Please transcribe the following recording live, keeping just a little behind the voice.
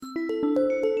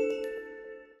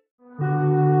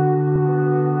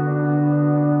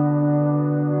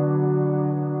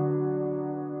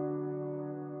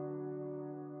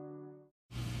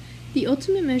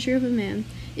ultimate measure of a man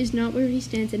is not where he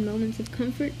stands in moments of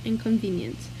comfort and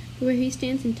convenience, but where he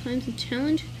stands in times of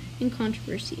challenge and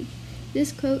controversy.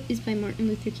 This quote is by Martin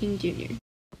Luther King Jr.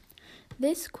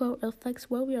 This quote reflects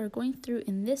what we are going through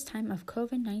in this time of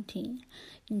COVID-19.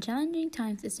 In challenging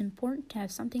times, it's important to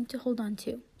have something to hold on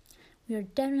to. We are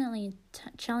definitely in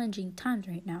challenging times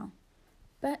right now,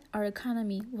 but our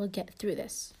economy will get through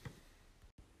this.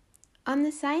 On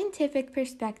the scientific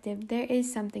perspective, there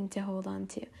is something to hold on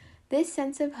to. This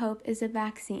sense of hope is a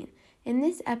vaccine. In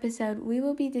this episode, we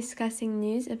will be discussing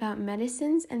news about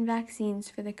medicines and vaccines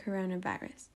for the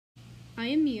coronavirus. I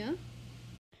am Mia.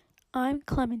 I'm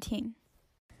Clementine.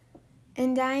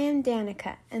 And I am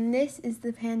Danica, and this is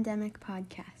the Pandemic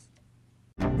Podcast.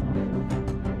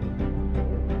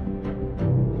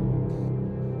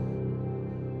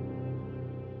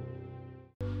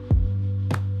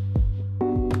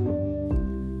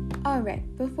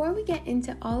 Alright, before we get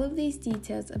into all of these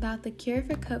details about the cure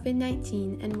for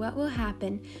COVID-19 and what will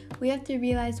happen, we have to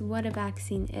realize what a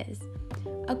vaccine is.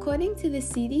 According to the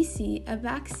CDC, a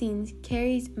vaccine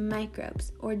carries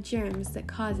microbes or germs that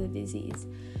cause a disease.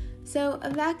 So, a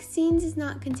vaccine does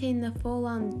not contain the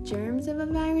full-on germs of a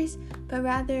virus, but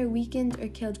rather a weakened or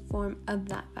killed form of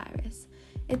that virus.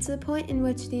 It's the point in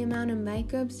which the amount of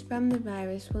microbes from the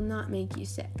virus will not make you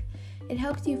sick. It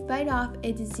helps you fight off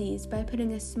a disease by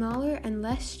putting a smaller and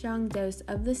less strong dose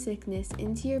of the sickness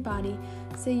into your body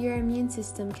so your immune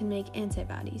system can make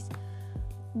antibodies.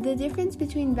 The difference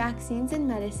between vaccines and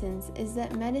medicines is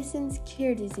that medicines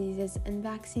cure diseases and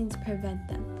vaccines prevent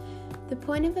them. The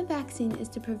point of a vaccine is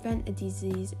to prevent a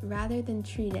disease rather than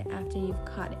treat it after you've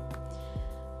caught it.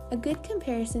 A good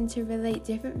comparison to relate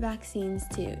different vaccines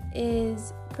to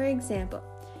is, for example,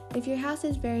 if your house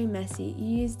is very messy,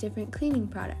 you use different cleaning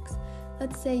products.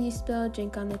 Let's say you spill a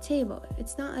drink on the table.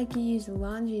 It's not like you use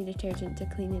laundry detergent to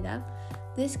clean it up.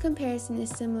 This comparison is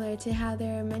similar to how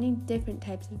there are many different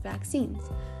types of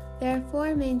vaccines. There are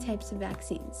 4 main types of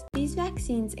vaccines. These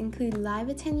vaccines include live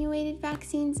attenuated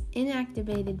vaccines,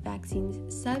 inactivated vaccines,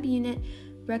 subunit,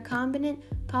 recombinant,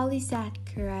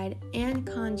 polysaccharide, and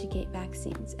conjugate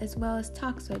vaccines, as well as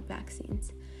toxoid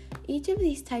vaccines. Each of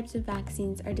these types of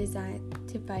vaccines are designed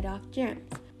to fight off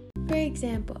germs. For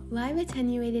example, live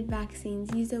attenuated vaccines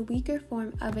use a weaker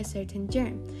form of a certain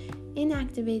germ.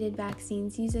 Inactivated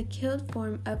vaccines use a killed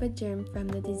form of a germ from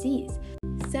the disease.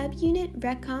 Subunit,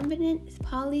 recombinant,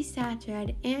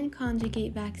 polysaccharide, and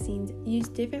conjugate vaccines use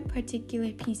different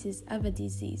particular pieces of a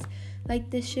disease, like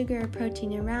the sugar or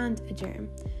protein around a germ.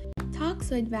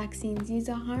 Toxoid vaccines use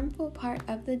a harmful part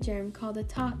of the germ called a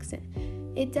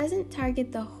toxin. It doesn't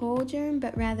target the whole germ,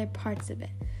 but rather parts of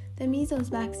it. The measles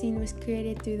vaccine was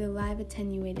created through the live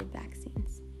attenuated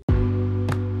vaccines.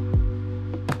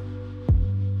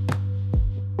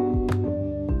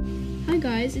 Hi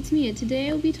guys, it's Mia. Today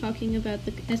I will be talking about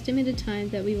the estimated time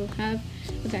that we will have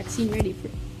a vaccine ready for,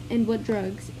 and what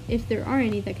drugs, if there are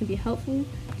any, that can be helpful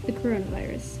to the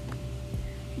coronavirus.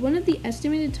 One of the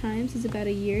estimated times is about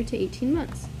a year to 18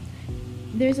 months.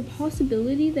 There's a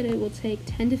possibility that it will take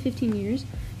 10 to 15 years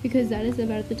because that is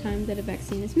about the time that a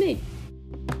vaccine is made.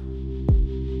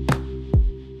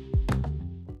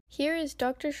 Here is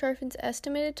Dr. Sharfin's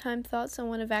estimated time thoughts on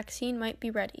when a vaccine might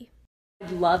be ready.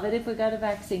 I'd love it if we got a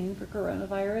vaccine for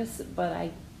coronavirus, but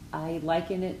I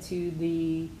liken it to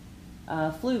the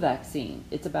flu vaccine.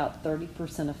 It's about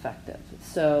 30% effective.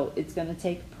 So it's going to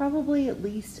take probably at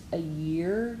least a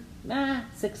year,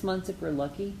 6 months if we're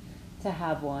lucky, to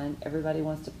have one. Everybody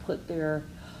wants to put their,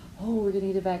 we're going to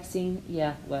need a vaccine.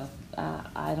 Yeah, well,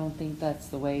 I don't think that's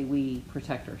the way we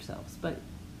protect ourselves, but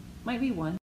might be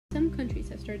one. Some countries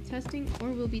have started testing or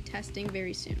will be testing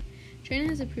very soon. China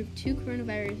has approved 2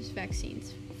 coronavirus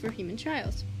vaccines for human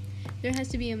trials. There has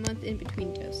to be a month in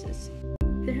between doses.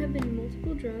 There have been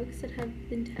multiple drugs that have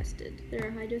been tested. There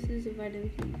are high doses of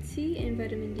vitamin C and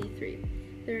vitamin D3.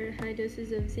 There are high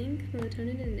doses of zinc,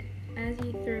 melatonin, and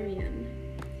azithromycin,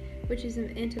 which is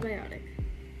an antibiotic.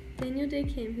 Daniel Dae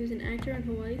Kim, who's an actor on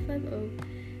Hawaii Five-0,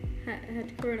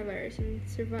 had coronavirus and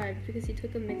survived because he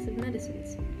took a mix of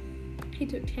medicines. He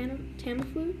took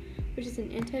Tamiflu, which is an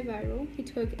antiviral. He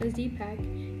took a Z-Pak.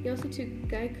 He also took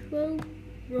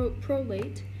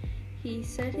glycopyrrolate. He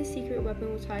said his secret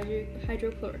weapon was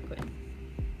hydrochloroquine.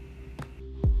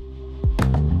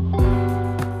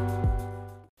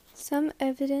 Some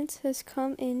evidence has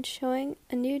come in showing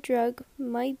a new drug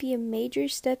might be a major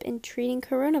step in treating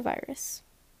coronavirus.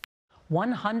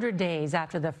 100 days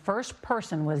after the first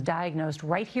person was diagnosed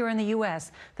right here in the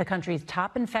U.S., the country's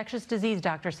top infectious disease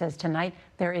doctor says tonight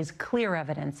there is clear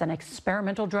evidence an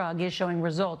experimental drug is showing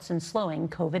results in slowing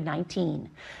COVID-19.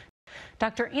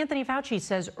 Dr. Anthony Fauci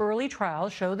says early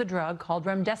trials show the drug called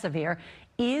remdesivir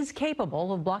is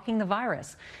capable of blocking the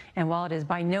virus. And while it is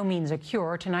by no means a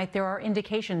cure, tonight there are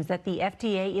indications that the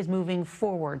FDA is moving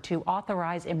forward to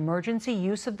authorize emergency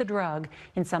use of the drug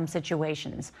in some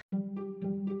situations.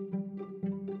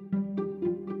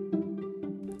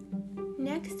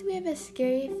 Next, we have a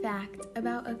scary fact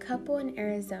about a couple in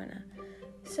Arizona.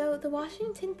 So, the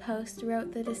Washington Post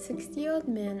wrote that a 60-year-old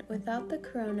man without the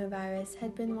coronavirus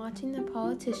had been watching the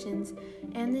politicians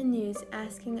and the news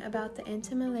asking about the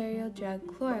antimalarial drug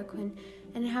chloroquine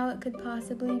and how it could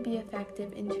possibly be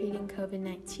effective in treating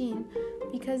COVID-19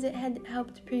 because it had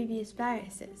helped previous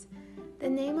viruses. The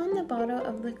name on the bottle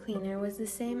of the cleaner was the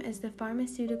same as the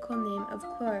pharmaceutical name of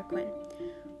chloroquine,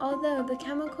 although the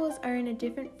chemicals are in a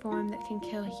different form that can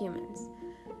kill humans.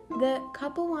 The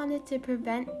couple wanted to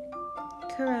prevent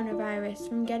coronavirus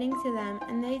from getting to them,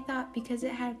 and they thought because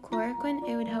it had chloroquine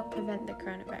it would help prevent the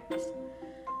coronavirus.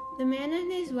 The man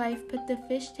and his wife put the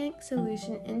fish tank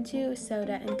solution into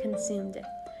soda and consumed it.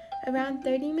 Around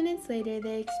 30 minutes later,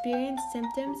 they experienced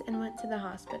symptoms and went to the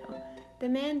hospital. The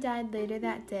man died later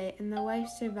that day, and the wife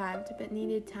survived but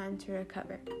needed time to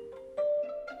recover.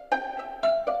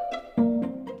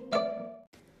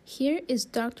 Here is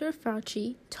Dr.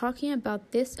 Fauci talking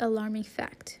about this alarming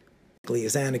fact.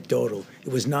 Is anecdotal.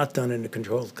 It was not done in a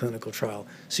controlled clinical trial,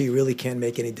 so you really can't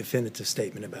make any definitive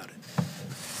statement about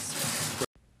it.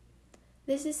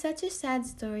 This is such a sad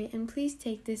story, and please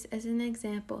take this as an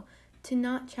example to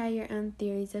not try your own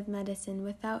theories of medicine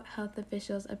without health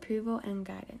officials' approval and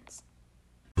guidance.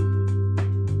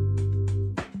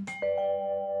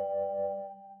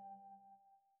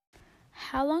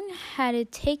 How long had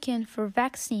it taken for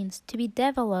vaccines to be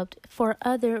developed for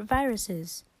other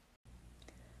viruses?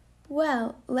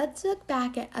 Well, let's look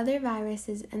back at other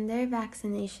viruses and their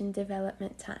vaccination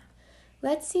development time.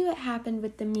 Let's see what happened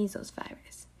with the measles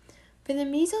virus. For the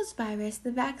measles virus,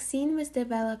 the vaccine was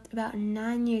developed about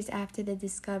 9 years after the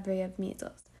discovery of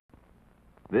measles.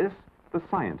 This, the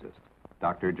scientist,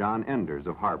 Dr. John Enders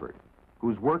of Harvard,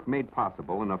 whose work made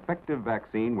possible an effective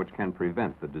vaccine which can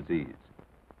prevent the disease.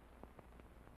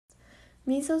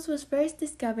 Measles was first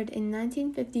discovered in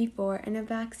 1954, and a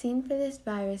vaccine for this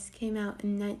virus came out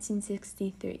in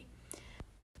 1963.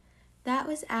 That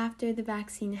was after the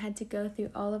vaccine had to go through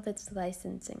all of its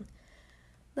licensing.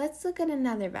 Let's look at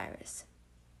another virus.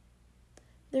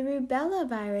 The rubella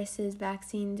virus's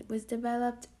vaccine was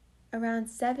developed around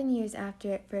 7 years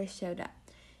after it first showed up.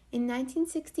 In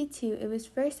 1962, it was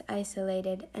first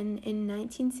isolated, and in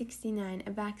 1969,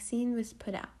 a vaccine was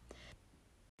put out.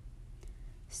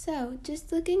 So,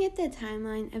 just looking at the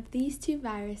timeline of these two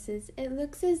viruses, it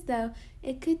looks as though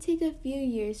it could take a few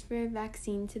years for a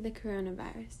vaccine to the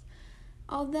coronavirus.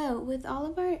 Although, with all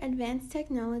of our advanced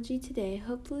technology today,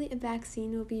 hopefully a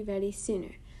vaccine will be ready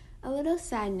sooner. A little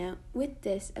side note, with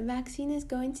this, a vaccine is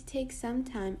going to take some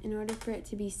time in order for it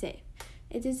to be safe.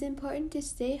 It is important to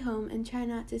stay home and try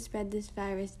not to spread this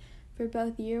virus for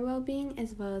both your well-being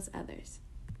as well as others.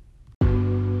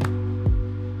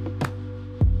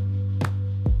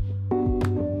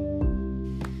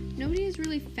 Nobody has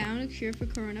really found a cure for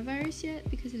coronavirus yet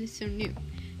because it is so new.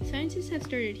 Scientists have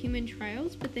started human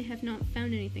trials, but they have not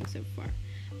found anything so far.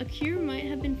 A cure might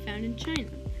have been found in China.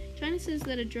 China says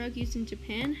that a drug used in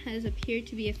Japan has appeared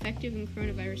to be effective in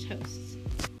coronavirus hosts.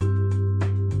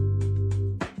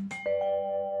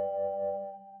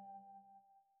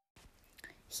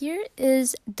 Here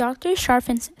is Dr.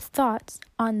 Sharfin's thoughts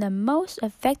on the most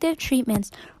effective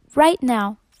treatments right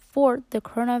now for the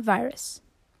coronavirus.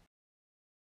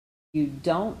 You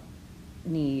don't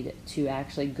need to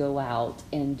actually go out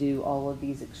and do all of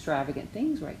these extravagant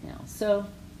things right now. So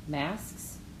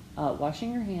masks,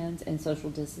 washing your hands, and social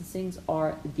distancing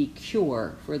are the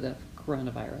cure for the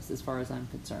coronavirus as far as I'm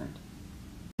concerned.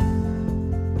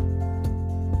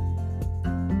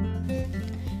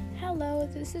 Hello,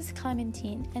 this is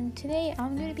Clementine, and today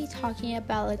I'm going to be talking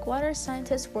about what are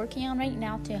scientists working on right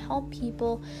now to help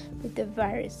people with the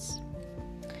virus.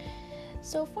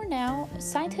 So for now,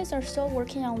 scientists are still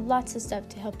working on lots of stuff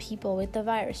to help people with the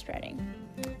virus spreading.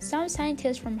 Some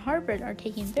scientists from Harvard are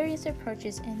taking various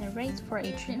approaches in the race for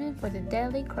a treatment for the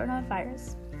deadly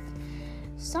coronavirus.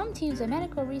 Some teams of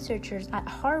medical researchers at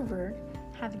Harvard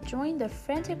have joined the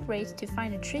frantic race to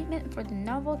find a treatment for the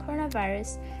novel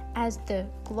coronavirus as the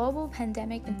global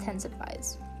pandemic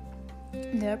intensifies.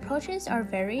 The approaches are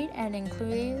varied and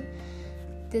include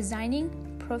designing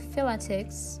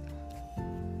prophylactics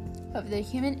of the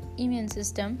human immune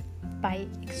system by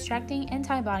extracting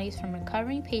antibodies from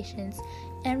recovering patients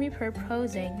and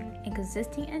repurposing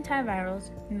existing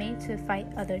antivirals made to fight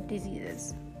other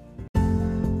diseases.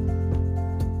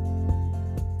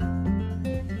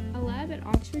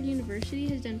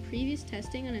 previous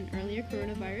testing on an earlier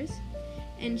coronavirus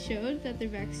and showed that their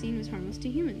vaccine was harmless to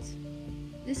humans.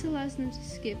 This allows them to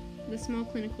skip the small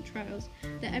clinical trials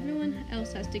that everyone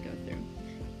else has to go through.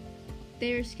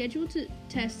 They are scheduled to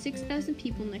test 6,000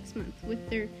 people next month with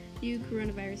their new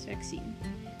coronavirus vaccine.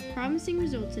 Promising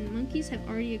results in monkeys have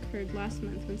already occurred last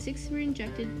month when 6 were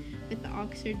injected with the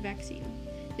Oxford vaccine.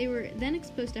 They were then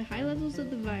exposed to high levels of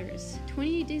the virus.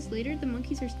 28 days later, the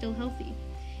monkeys are still healthy.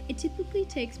 It typically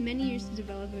takes many years to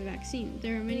develop a vaccine.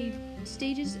 There are many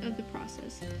stages of the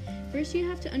process. First, you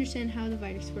have to understand how the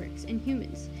virus works in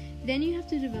humans. Then you have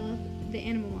to develop the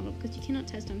animal model because you cannot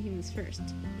test on humans first.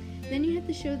 Then you have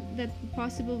to show that the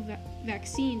possible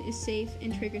vaccine is safe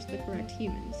and triggers the correct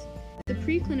humans. The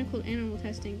preclinical animal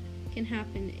testing can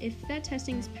happen. If that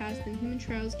testing is passed, then human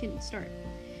trials can start.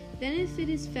 Then if it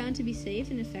is found to be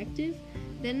safe and effective,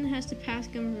 then it has to pass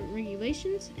government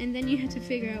regulations, and then you have to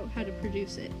figure out how to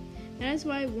produce it. That is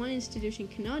why one institution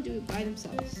cannot do it by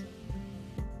themselves.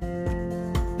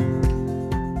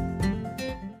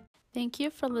 Thank you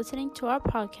for listening to our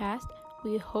podcast.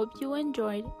 We hope you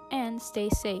enjoyed and stay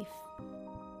safe.